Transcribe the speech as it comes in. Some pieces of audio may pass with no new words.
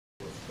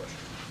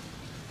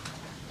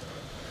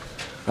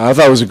I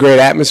thought it was a great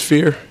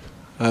atmosphere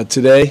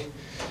today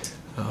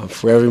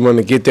for everyone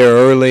to get there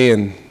early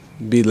and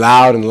be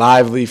loud and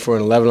lively for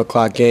an 11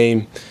 o'clock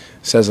game.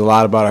 Says a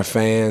lot about our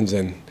fans,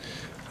 and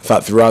I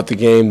thought throughout the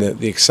game that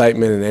the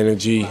excitement and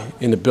energy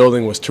in the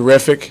building was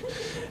terrific.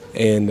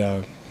 And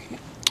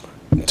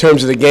in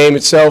terms of the game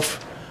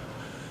itself,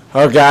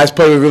 our guys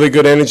played with really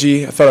good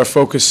energy. I thought our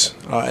focus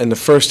in the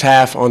first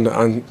half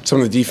on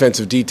some of the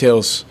defensive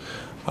details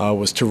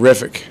was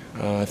terrific.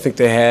 I think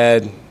they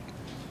had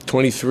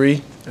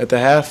 23 at the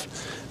half,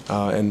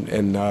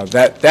 and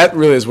that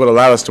really is what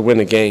allowed us to win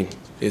the game,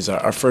 is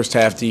our first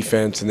half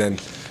defense and then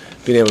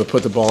being able to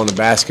put the ball in the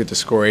basket to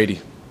score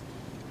 80.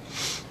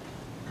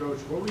 Coach,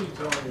 what were you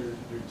telling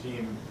your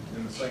team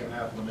in the second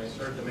half when they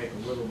started to make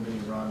a little mini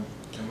run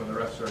and when the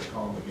refs started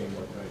calling the game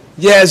more tight?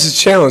 Yeah, it's a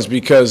challenge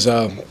because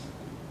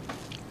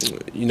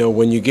you know,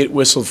 when you get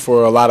whistled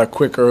for a lot of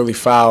quick early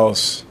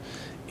fouls,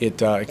 it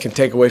can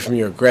take away from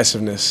your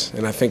aggressiveness,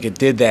 and I think it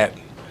did that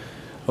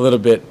a little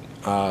bit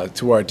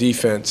to our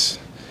defense.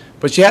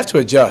 But you have to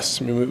adjust.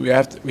 I mean, we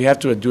have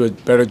to do a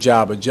better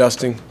job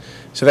adjusting.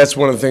 So that's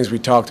one of the things we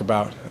talked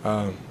about.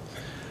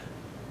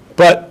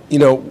 But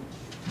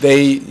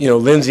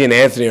Lindsey and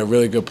Anthony are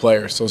really good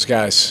players. Those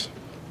guys,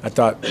 I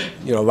thought,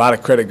 a lot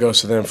of credit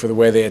goes to them for the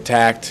way they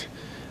attacked.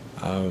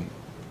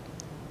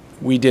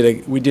 We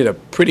did a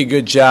pretty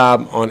good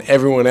job on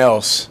everyone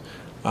else,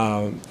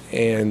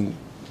 and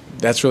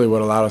that's really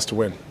what allowed us to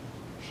win.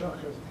 Shaka,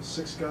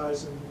 6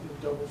 guys in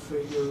double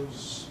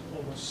figures,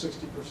 almost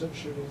 60%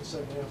 shooting in the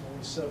second half,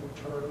 only 7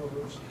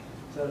 turnovers. Is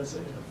that as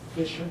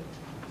inefficient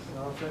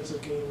an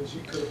offensive game as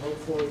you could have hoped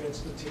for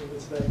against a team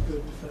that's that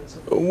good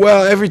defensively?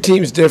 Well, every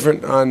team's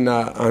different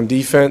on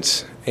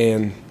defense,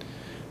 and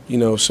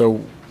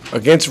so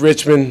against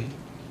Richmond,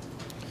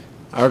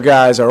 our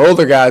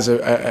older guys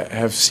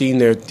have seen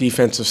their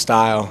defensive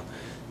style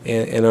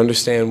and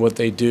understand what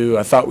they do.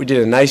 I thought we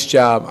did a nice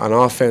job on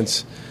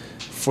offense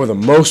for the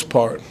most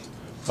part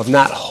of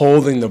not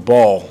holding the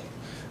ball,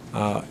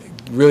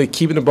 really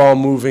keeping the ball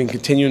moving,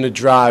 continuing to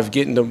drive,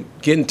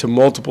 getting to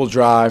multiple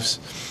drives.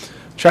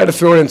 Tried to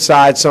throw it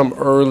inside some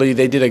early.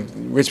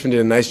 Richmond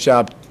did a nice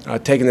job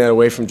taking that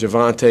away from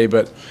Javante,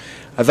 but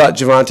I thought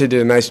Javante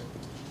did a nice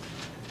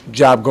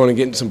job going and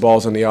getting some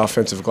balls on the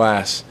offensive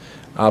glass.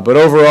 But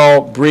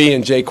overall, Bree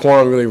and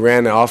Jaquan really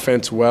ran the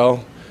offense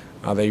well.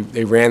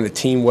 They ran the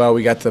team well.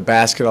 We got to the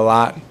basket a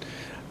lot.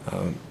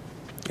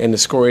 And to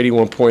score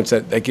 81 points,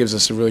 that gives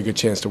us a really good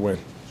chance to win.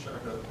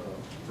 Shaka,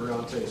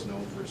 Briante is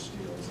known for his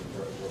steals and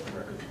for a broken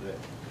record today.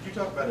 Could you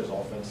talk about his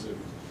offensive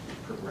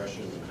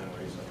progression and how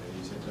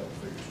he's hit double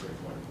figures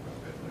straight point?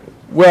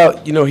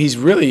 Well, he's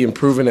really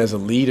improving as a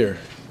leader.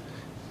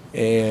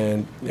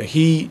 And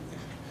he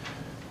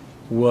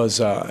was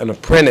an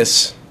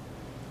apprentice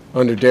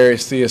under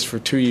Darius Theus for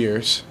 2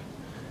 years,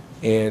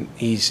 and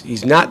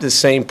he's not the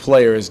same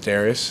player as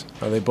Darius.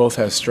 They both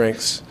have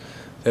strengths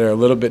that are a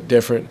little bit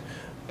different,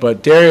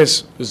 but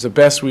Darius was the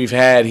best we've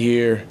had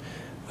here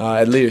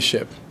at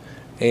leadership,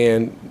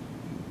 and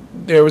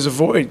there was a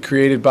void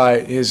created by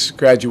his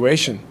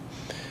graduation,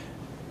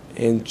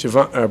 and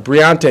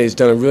Briante has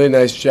done a really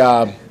nice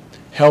job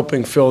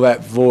helping fill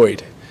that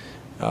void.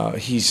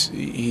 He's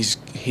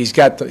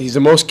the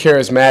most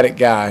charismatic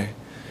guy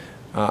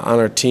on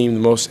our team, the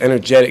most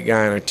energetic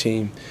guy on our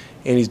team,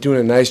 and he's doing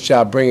a nice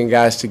job bringing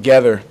guys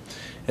together.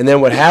 And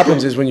then what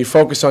happens is when you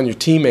focus on your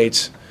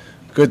teammates,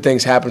 good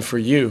things happen for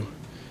you.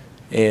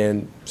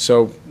 And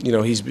so,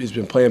 he's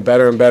been playing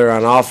better and better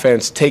on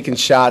offense, taking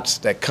shots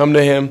that come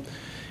to him.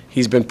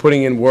 He's been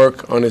putting in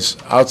work on his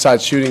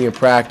outside shooting in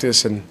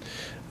practice, and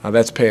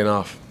that's paying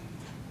off.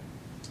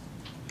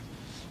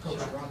 Coach,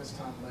 around this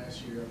time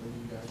last year, I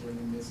believe you guys were in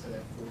the midst of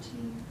that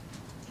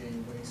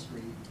 14-game winning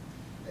streak.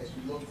 As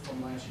you look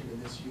from last year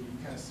to this year,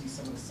 you kind of see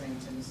some of the same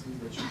tendencies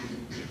that you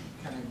did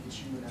kind of get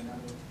you in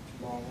another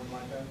long run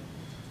like that?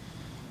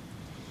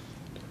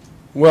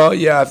 Well,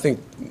 yeah, I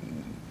think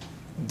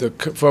the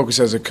focus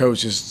as a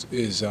coach is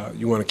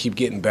you want to keep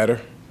getting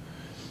better.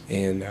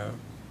 And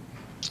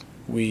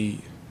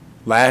we,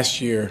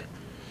 last year,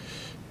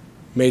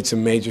 made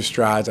some major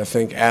strides, I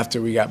think,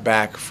 after we got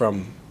back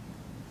from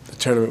the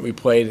tournament we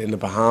played in the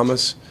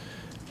Bahamas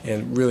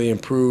and really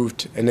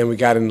improved. And then we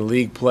got into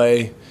league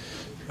play.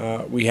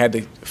 We had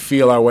to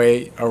feel our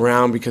way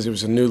around because it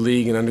was a new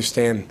league and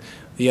understand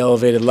the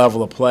elevated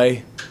level of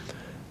play.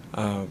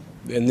 And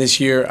this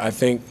year, I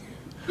think,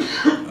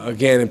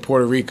 again, in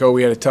Puerto Rico,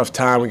 we had a tough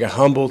time. We got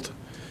humbled.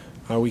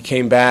 We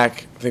came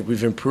back. I think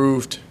we've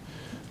improved.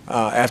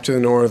 After the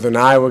Northern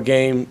Iowa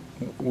game,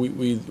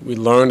 we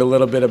learned a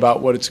little bit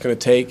about what it's going to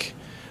take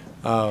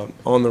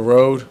on the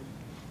road.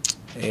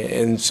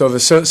 And so the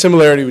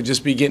similarity would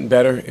just be getting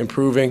better,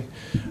 improving.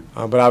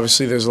 But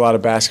obviously there's a lot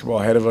of basketball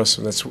ahead of us,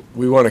 and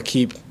we want to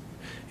keep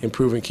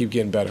improving, keep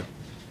getting better.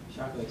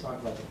 Shaka, they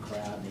talk about the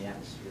crowd and the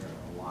atmosphere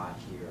a lot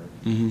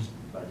here. Mm-hmm.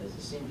 But does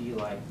it seem to you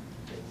like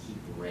they keep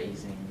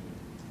raising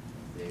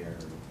their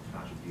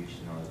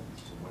contribution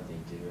to what they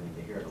do? I mean,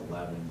 they hear it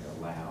 11,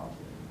 they're loud.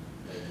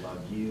 They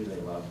love you,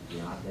 they love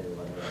Briante, they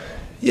love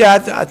everybody. Yeah,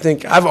 I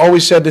think I've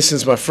always said this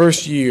since my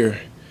first year,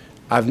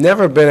 I've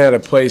never been at a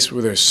place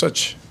where there's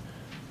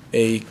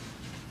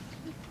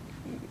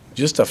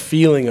just a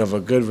feeling of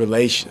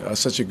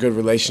such a good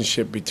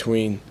relationship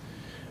between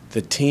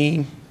the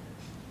team,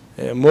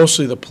 and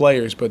mostly the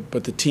players, but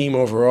the team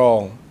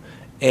overall,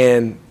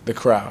 and the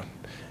crowd.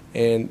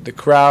 And the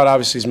crowd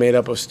obviously is made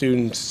up of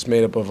students, it's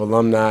made up of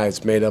alumni,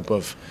 it's made up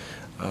of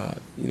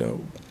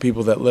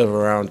people that live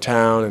around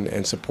town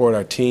and support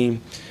our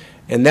team.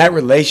 And that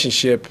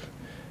relationship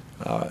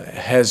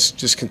has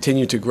just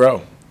continued to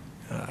grow.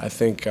 I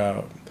think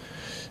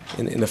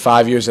in the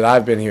 5 years that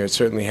I've been here, it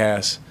certainly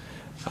has.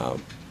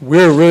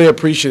 We're really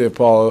appreciative,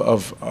 Paul,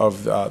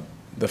 of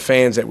the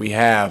fans that we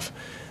have,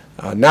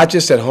 not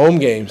just at home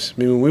games.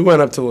 I mean, when we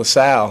went up to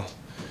LaSalle,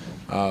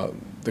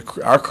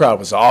 our crowd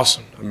was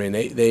awesome. I mean,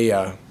 they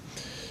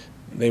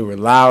were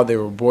loud, they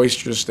were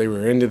boisterous, they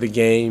were into the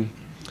game,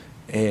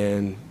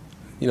 and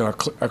our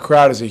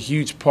crowd is a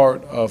huge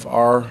part of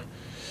our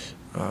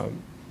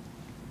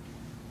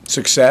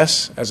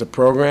success as a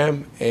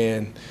program,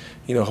 and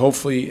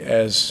hopefully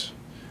as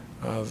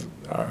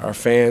our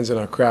fans and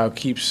our crowd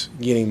keeps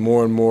getting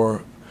more and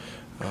more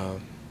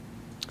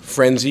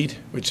frenzied,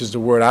 which is the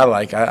word I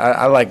like.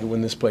 I like it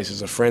when this place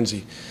is a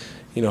frenzy.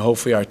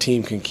 Hopefully our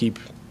team can keep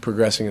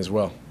progressing as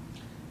well.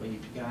 Well,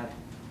 you've got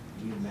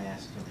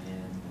UMass coming in.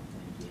 I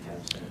think you have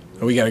St.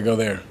 Louis. Oh, we got to go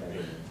there.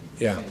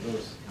 Yeah. St.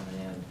 Louis coming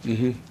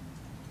in. Mm-hmm.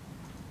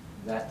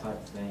 That type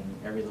of thing,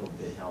 every little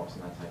bit helps,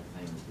 and that type of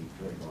thing would be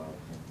critical, I would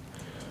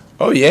think.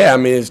 Oh, yeah. I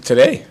mean, it's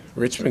today.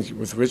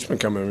 With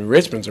Richmond coming, I mean,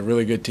 Richmond's a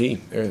really good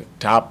team. They're a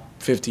top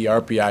 50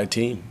 RPI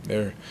team.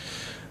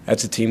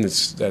 That's a team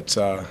that's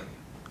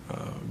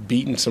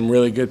beaten some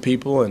really good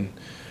people, and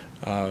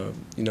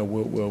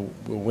we'll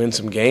win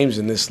some games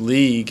in this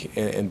league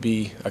and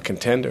be a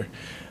contender.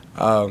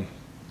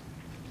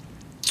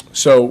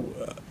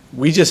 So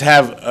we just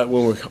have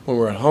when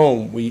we're at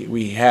home,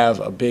 we have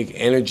a big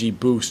energy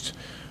boost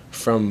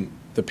from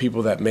the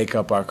people that make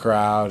up our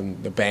crowd,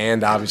 and the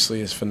band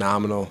obviously is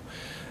phenomenal.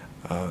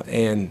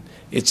 And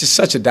it's just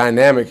such a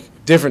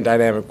different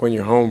dynamic when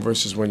you're home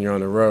versus when you're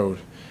on the road.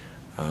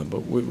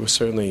 But we will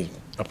certainly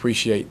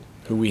appreciate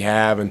who we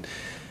have. And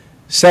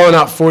selling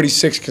out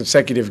 46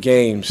 consecutive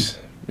games,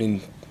 I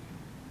mean,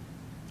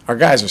 our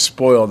guys are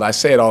spoiled. I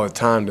say it all the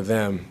time to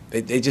them.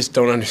 They just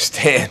don't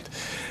understand.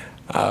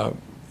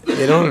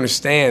 They don't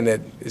understand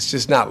that it's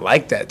just not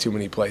like that too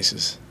many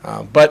places.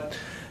 But,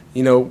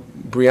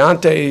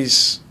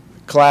 Briante's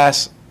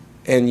class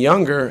and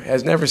younger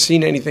has never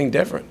seen anything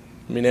different.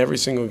 I mean, every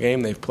single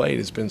game they've played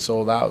has been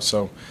sold out.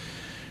 So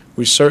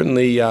we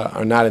certainly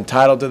are not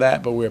entitled to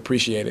that, but we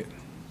appreciate it.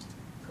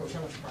 Coach,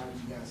 how much pride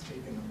do you guys take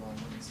in the run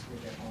when it's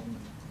at home?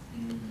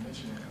 Do you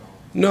mention it at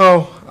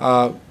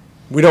all? No,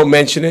 we don't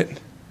mention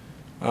it.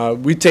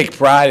 We take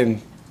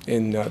pride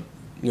in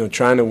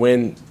trying to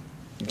win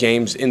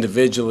games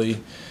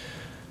individually.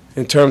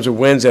 In terms of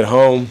wins at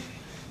home,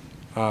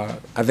 I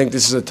think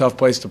this is a tough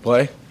place to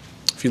play.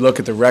 If you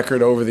look at the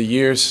record over the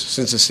years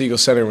since the Siegel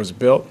Center was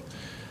built,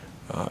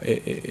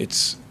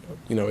 it's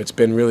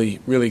been really,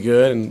 really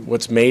good. And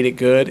what's made it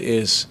good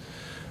is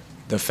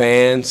the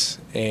fans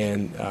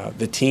and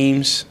the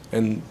teams,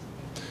 and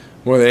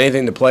more than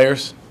anything, the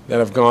players that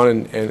have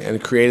gone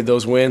and created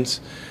those wins.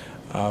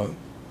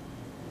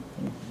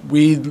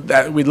 We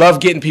love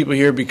getting people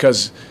here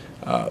because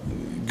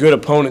good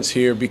opponents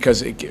here,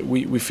 because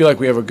we feel like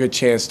we have a good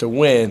chance to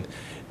win.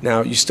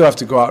 Now, you still have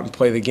to go out and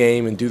play the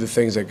game and do the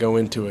things that go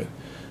into it.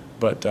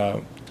 But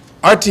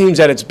our team's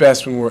at its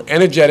best when we're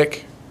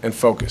energetic and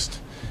focused.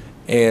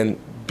 And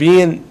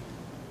being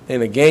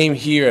in a game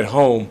here at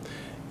home,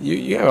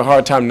 you have a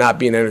hard time not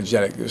being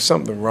energetic. There's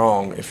something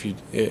wrong.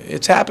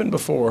 It's happened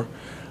before.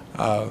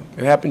 It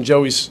happened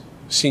Joey's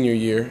senior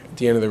year at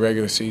the end of the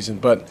regular season.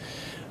 But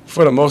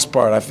for the most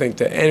part, I think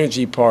the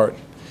energy part,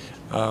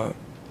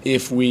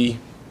 if we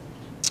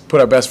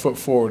put our best foot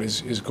forward,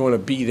 is going to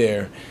be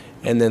there.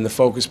 And then the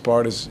focus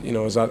part is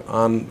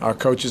on our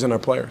coaches and our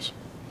players.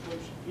 Coach,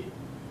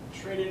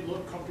 Trey didn't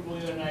look comfortable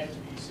the other night.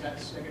 He sat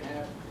the second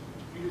half.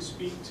 Can you just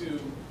speak to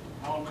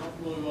how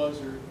uncomfortable he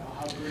was or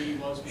how great he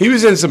was? He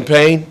was in some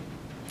pain,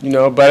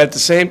 but at the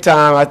same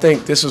time, I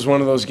think this was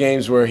one of those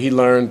games where he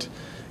learned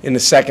in the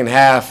second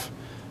half,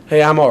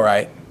 hey, I'm all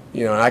right.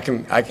 And I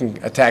can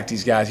attack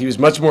these guys. He was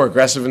much more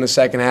aggressive in the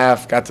second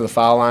half, got to the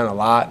foul line a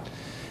lot.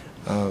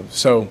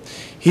 So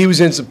he was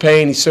in some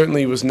pain. He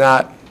certainly was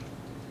not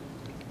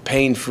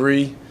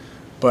pain-free,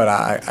 but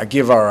I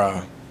give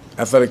our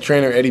athletic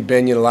trainer, Eddie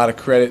Benyon, a lot of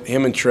credit.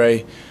 Him and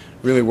Trey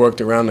really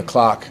worked around the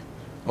clock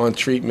on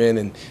treatment,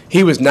 and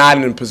he was not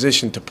in a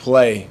position to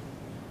play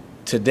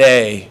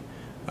today.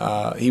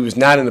 He was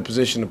not in a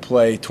position to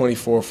play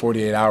 24,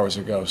 48 hours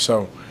ago.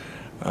 So,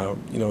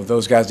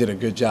 those guys did a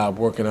good job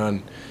working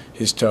on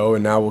his toe,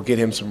 and now we'll get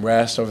him some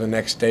rest over the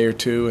next day or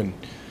two, and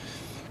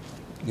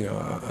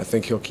I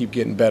think he'll keep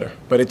getting better.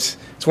 But it's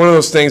one of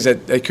those things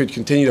that could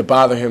continue to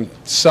bother him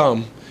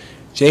some.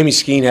 Jamie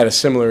Skeen had a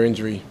similar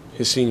injury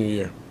his senior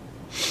year.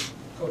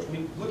 Coach,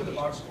 when you look at the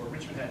box score,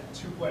 Richmond had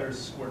 2 players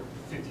scored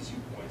 52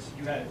 points.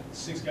 You had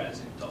 6 guys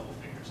in double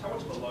figures. How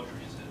much of a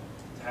luxury is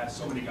it to have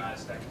so many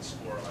guys that can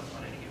score on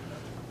any given night?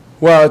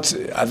 Well,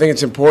 I think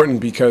it's important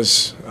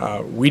because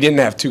we didn't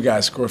have two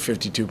guys score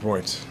 52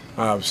 points.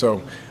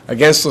 So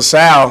against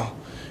LaSalle,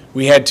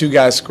 we had two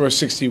guys score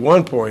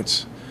 61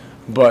 points,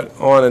 but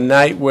on a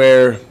night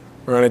or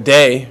on a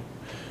day,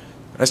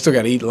 I still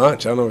got to eat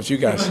lunch. I don't know what you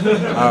guys.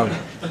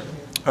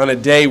 On a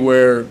day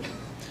where,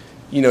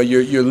 you know,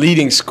 your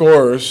leading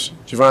scorers,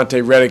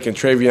 Javonte Reddick and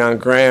Travion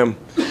Graham,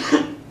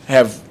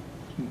 have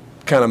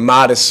kind of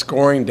modest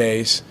scoring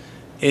days,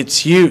 it's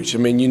huge. I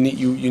mean, you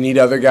need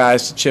other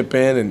guys to chip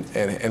in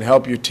and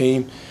help your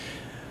team.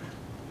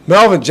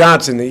 Melvin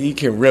Johnson, he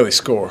can really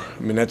score.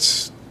 I mean,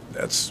 that's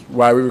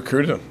why we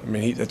recruited him. I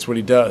mean, that's what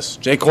he does.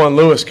 Jaquan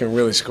Lewis can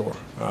really score.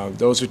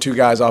 Those are two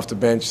guys off the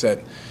bench that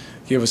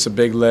give us a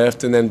big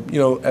lift. And then, you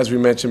know, as we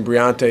mentioned,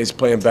 Briante's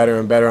playing better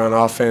and better on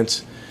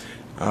offense.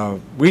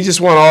 We just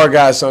want all our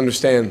guys to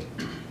understand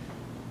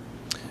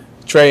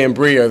Trey and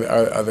Bree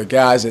are the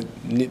guys that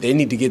they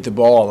need to get the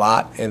ball a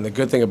lot. And the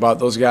good thing about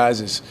those guys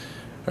is,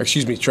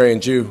 Trey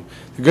and Jew,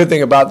 the good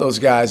thing about those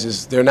guys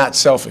is they're not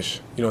selfish.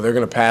 You know, they're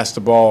going to pass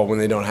the ball when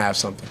they don't have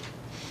something.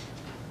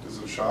 Is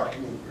it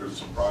shocking or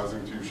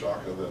surprising to you,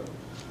 Shaka, that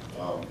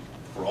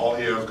for all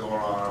he has going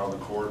on the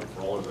court,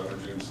 for all his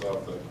energy and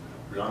stuff, that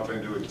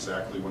Briante knew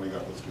exactly when he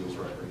got the steals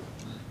record?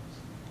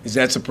 Is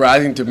that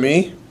surprising to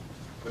me?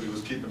 That he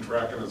was keeping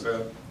track in his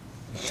head?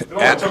 It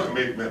only took him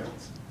 8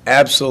 minutes.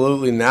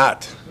 Absolutely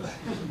not.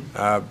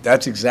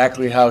 That's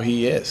exactly how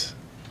he is.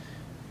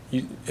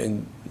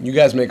 And you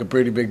guys make a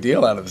pretty big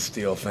deal out of the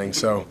steal thing.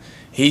 So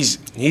he's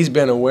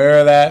been aware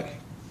of that,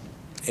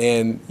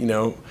 and you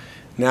know,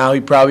 now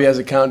he probably has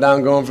a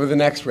countdown going for the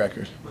next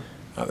record.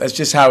 That's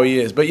just how he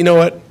is. But you know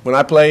what? When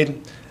I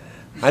played,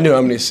 I knew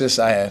how many assists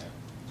I had.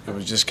 It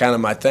was just kind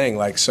of my thing.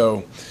 Like,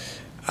 so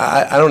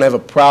I don't have a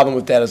problem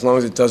with that as long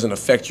as it doesn't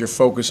affect your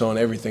focus on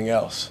everything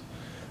else.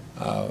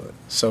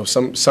 So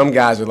some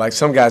guys are like,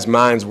 some guys'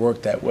 minds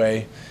work that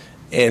way,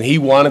 and he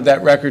wanted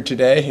that record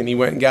today, and he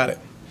went and got it.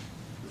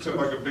 It seemed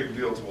like a big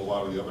deal to a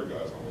lot of the other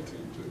guys on the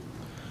team, too.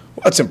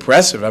 Well, it's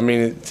impressive. I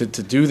mean, to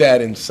do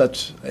that in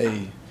such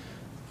a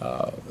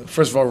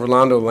first of all,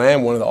 Rolando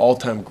Lamb, one of the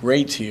all-time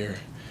greats here,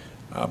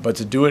 but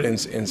to do it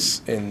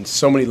in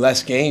so many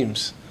less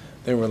games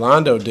than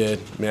Rolando did,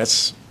 I mean,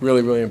 that's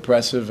really, really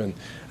impressive. And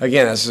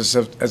again,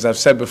 as I've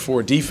said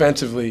before,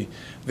 defensively,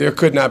 there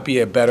could not be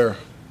a better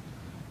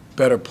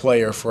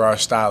player for our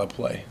style of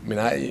play. I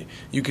mean,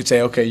 you could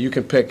say, okay, you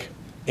can pick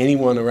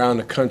anyone around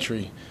the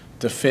country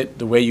to fit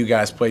the way you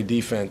guys play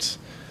defense,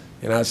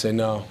 and I'd say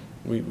no,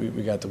 we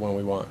got the one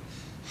we want.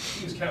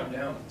 He was counting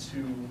down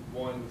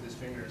 2-1 with his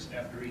fingers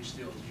after each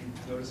steal. Did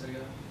you notice any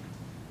of that?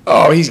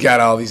 Oh, he's got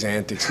all these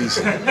antics.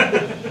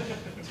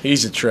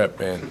 He's a trip,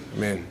 man. I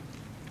mean,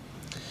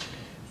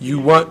 you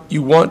want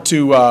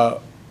to.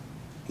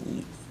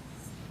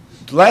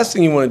 The last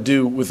thing you want to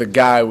do with a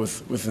guy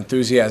with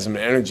enthusiasm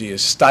and energy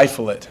is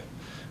stifle it,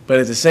 but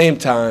at the same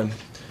time,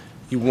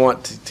 you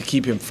want to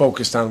keep him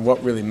focused on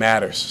what really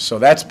matters. So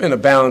that's been a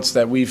balance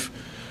that we've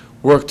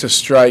worked to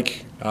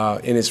strike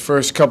in his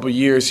first couple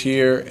years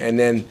here, and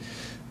then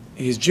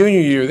his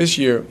junior year, this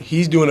year,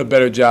 he's doing a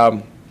better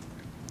job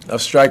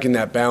of striking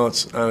that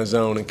balance on his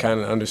own and kind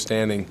of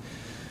understanding,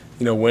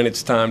 you know, when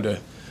it's time to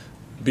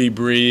be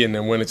Bree and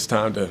then when it's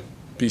time to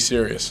be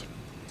serious.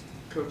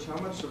 Coach, how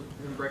much of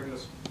him breaking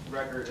this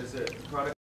record is it a product